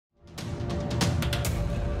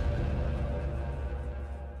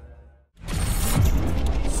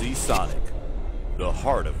Sonic, the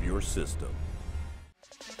heart of your system.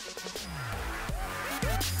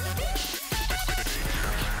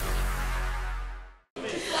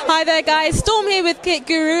 Hi there guys, Storm here with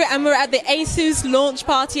KitGuru and we're at the ASUS launch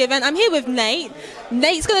party event. I'm here with Nate.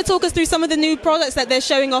 Nate's going to talk us through some of the new products that they're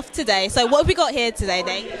showing off today. So what have we got here today,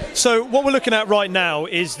 Nate? So what we're looking at right now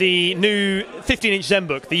is the new 15-inch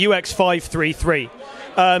Zenbook, the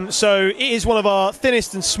UX533. So it is one of our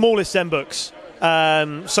thinnest and smallest Zenbooks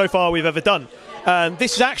so far we've ever done.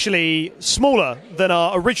 This is actually smaller than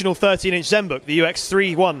our original 13-inch Zenbook, the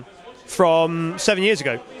UX31 from 7 years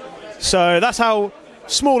ago. So that's how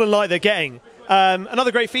small and light they're getting.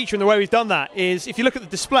 Another great feature in the way we've done that is if you look at the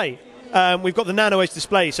display, we've got the NanoEdge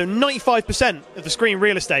display, so 95% of the screen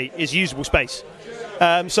real estate is usable space.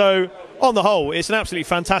 So on the whole, it's an absolutely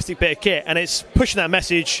fantastic bit of kit, and it's pushing that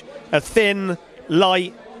message of thin,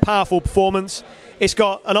 light, powerful performance. It's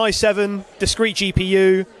got an i7 discrete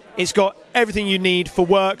GPU, it's got everything you need for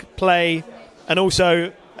work, play, and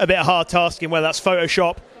also a bit of hard tasking, whether that's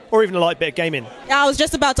Photoshop or even a light bit of gaming. Yeah, I was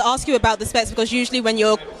just about to ask you about the specs, because usually when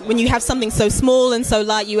you have something so small and so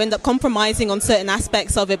light, you end up compromising on certain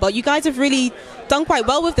aspects of it. But you guys have really done quite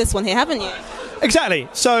well with this one here, haven't you? Exactly.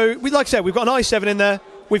 So, like I said, we've got an i7 in there.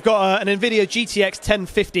 We've got an Nvidia GTX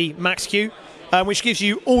 1050 MaxQ, which gives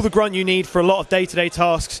you all the grunt you need for a lot of day-to-day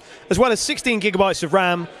tasks, as well as 16 gigabytes of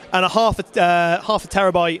RAM and half a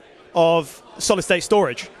terabyte of solid-state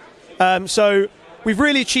storage. So we've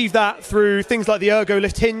really achieved that through things like the Ergo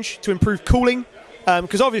Lift hinge to improve cooling,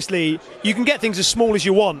 because obviously you can get things as small as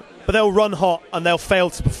you want, but they'll run hot and they'll fail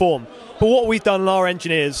to perform. But what we've done, and our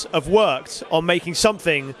engineers have worked on making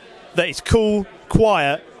something that is cool,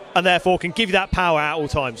 quiet, and therefore can give you that power at all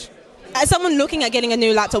times. As someone looking at getting a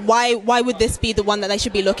new laptop, why would this be the one that they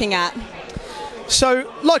should be looking at?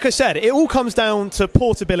 So, like I said, it all comes down to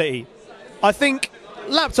portability. I think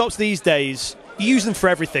laptops these days, you use them for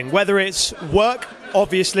everything, whether it's work,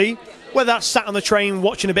 obviously, whether that's sat on the train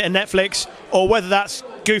watching a bit of Netflix, or whether that's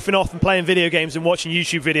goofing off and playing video games and watching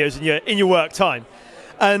YouTube videos in your work time.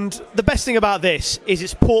 And the best thing about this is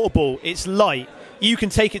it's portable, it's light. You can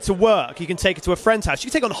take it to work, you can take it to a friend's house,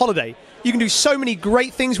 you can take it on holiday. You can do so many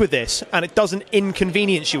great things with this, and it doesn't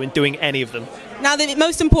inconvenience you in doing any of them. Now, the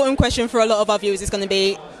most important question for a lot of our viewers is going to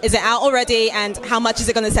be, is it out already, and how much is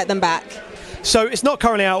it going to set them back? So it's not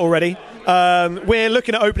currently out already. We're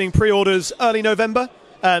looking at opening pre-orders early November,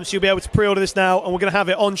 so you'll be able to pre-order this now, and we're going to have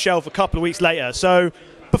it on shelf a couple of weeks later. So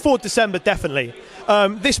before December, definitely.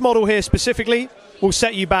 This model here specifically will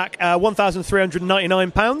set you back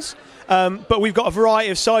 £1,399. But we've got a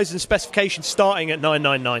variety of sizes and specifications starting at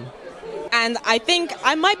 $999. And I think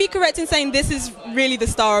I might be correct in saying this is really the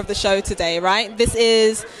star of the show today, right? This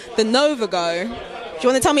is the NovaGo. Do you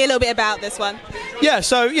want to tell me a little bit about this one? Yeah,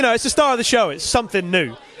 so, it's the star of the show. It's something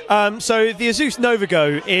new. So the Asus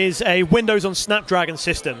NovaGo is a Windows on Snapdragon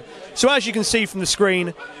system. So as you can see from the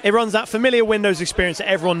screen, it runs that familiar Windows experience that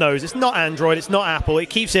everyone knows. It's not Android, it's not Apple. It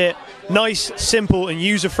keeps it nice, simple, and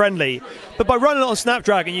user-friendly. But by running it on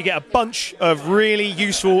Snapdragon, you get a bunch of really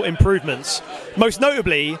useful improvements. Most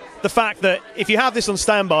notably, the fact that if you have this on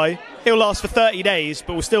standby, it'll last for 30 days,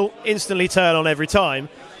 but will still instantly turn on every time.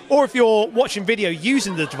 Or if you're watching video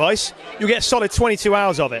using the device, you'll get a solid 22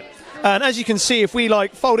 hours of it. And as you can see, if we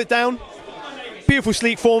fold it down, beautiful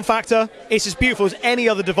sleek form factor. It's as beautiful as any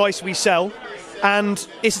other device we sell, and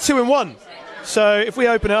it's a 2-in-1. So if we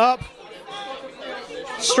open it up,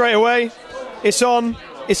 straight away, it's on.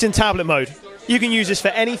 It's in tablet mode. You can use this for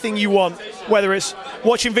anything you want, whether it's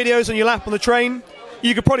watching videos on your lap on the train.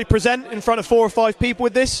 You could probably present in front of 4 or 5 people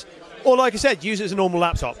with this, or like I said, use it as a normal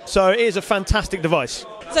laptop. So it is a fantastic device.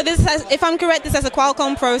 So this has, if I'm correct, this has a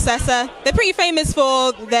Qualcomm processor. They're pretty famous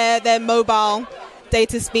for their mobile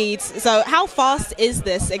data speeds. So how fast is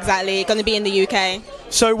this exactly going to be in the UK?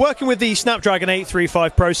 So working with the Snapdragon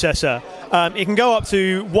 835 processor, it can go up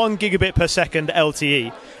to 1 gigabit per second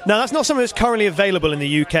LTE. Now that's not something that's currently available in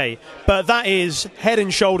the UK, but that is head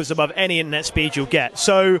and shoulders above any internet speed you'll get.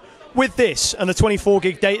 So with this and the 24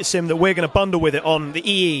 gig data SIM that we're going to bundle with it on the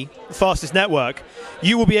EE, the fastest network,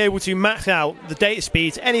 you will be able to max out the data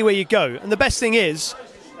speeds anywhere you go. And the best thing is,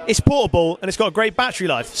 it's portable and it's got a great battery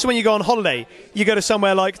life. So when you go on holiday, you go to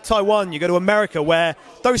somewhere like Taiwan, you go to America, where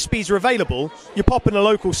those speeds are available, you pop in a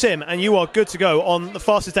local SIM and you are good to go on the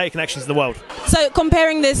fastest data connections in the world. So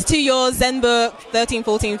comparing this to your Zenbook 13,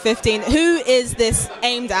 14, 15, who is this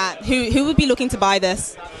aimed at? Who would be looking to buy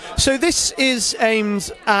this? So this is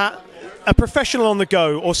aimed at a professional on the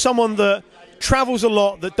go, or someone that travels a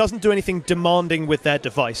lot, that doesn't do anything demanding with their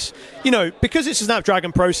device. You know, because it's a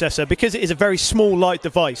Snapdragon processor, because it is a very small, light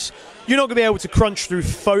device, you're not going to be able to crunch through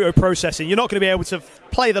photo processing. You're not going to be able to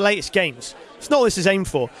play the latest games. It's not what this is aimed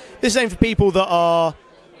for. This is aimed for people that are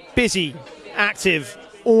busy, active,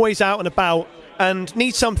 always out and about, and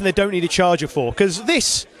need something they don't need a charger for. Because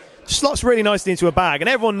this slots really nicely into a bag, and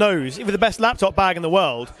everyone knows, even the best laptop bag in the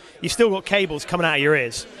world, you've still got cables coming out of your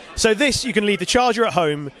ears. So this, you can leave the charger at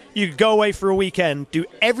home, you can go away for a weekend, do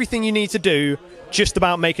everything you need to do, just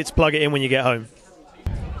about make it to plug it in when you get home.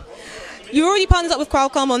 You already partnered up with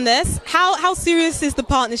Qualcomm on this. How serious is the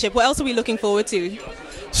partnership? What else are we looking forward to?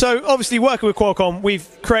 So obviously, working with Qualcomm, we've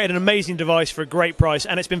created an amazing device for a great price,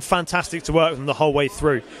 and it's been fantastic to work with them the whole way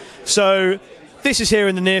through. So this is here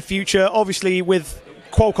in the near future, obviously with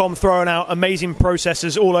Qualcomm throwing out amazing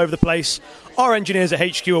processors all over the place. Our engineers at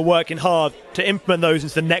HQ are working hard to implement those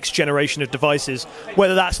into the next generation of devices,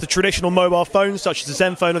 whether that's the traditional mobile phones such as the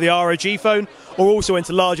Zen phone or the ROG phone, or also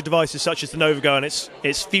into larger devices such as the NovaGo and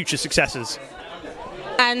its future successors.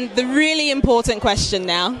 And the really important question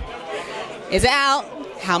now, is it out?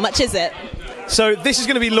 How much is it? So this is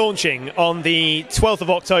going to be launching on the 12th of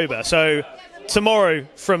October, so tomorrow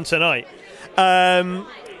from tonight.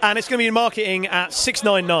 And it's going to be marketing at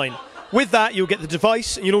 $699. With that, you'll get the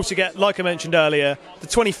device, and you'll also get, like I mentioned earlier, the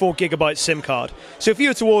 24GB SIM card. So if you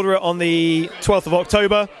were to order it on the 12th of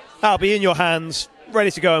October, that'll be in your hands, ready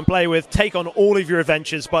to go and play with, take on all of your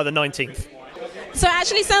adventures by the 19th. So it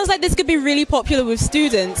actually sounds like this could be really popular with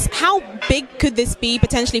students. How big could this be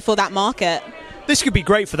potentially for that market? This could be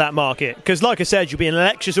great for that market, because like I said, you'll be in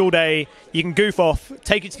lectures all day, you can goof off,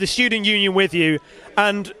 take it to the student union with you,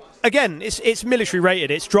 and again, it's military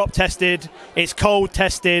rated, it's drop tested, it's cold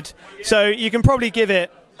tested, so you can probably give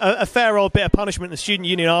it a fair old bit of punishment in the student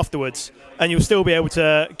union afterwards, and you'll still be able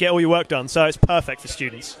to get all your work done, so it's perfect for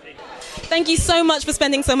students. Thank you so much for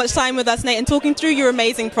spending so much time with us, Nate, and talking through your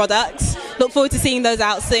amazing products. Look forward to seeing those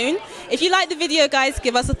out soon. If you like the video, guys,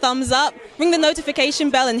 give us a thumbs up, ring the notification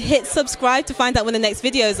bell, and hit subscribe to find out when the next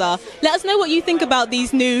videos are. Let us know what you think about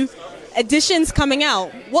these new editions coming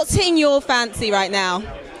out. What's hitting your fancy right now?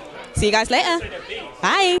 See you guys later.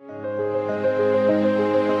 Bye.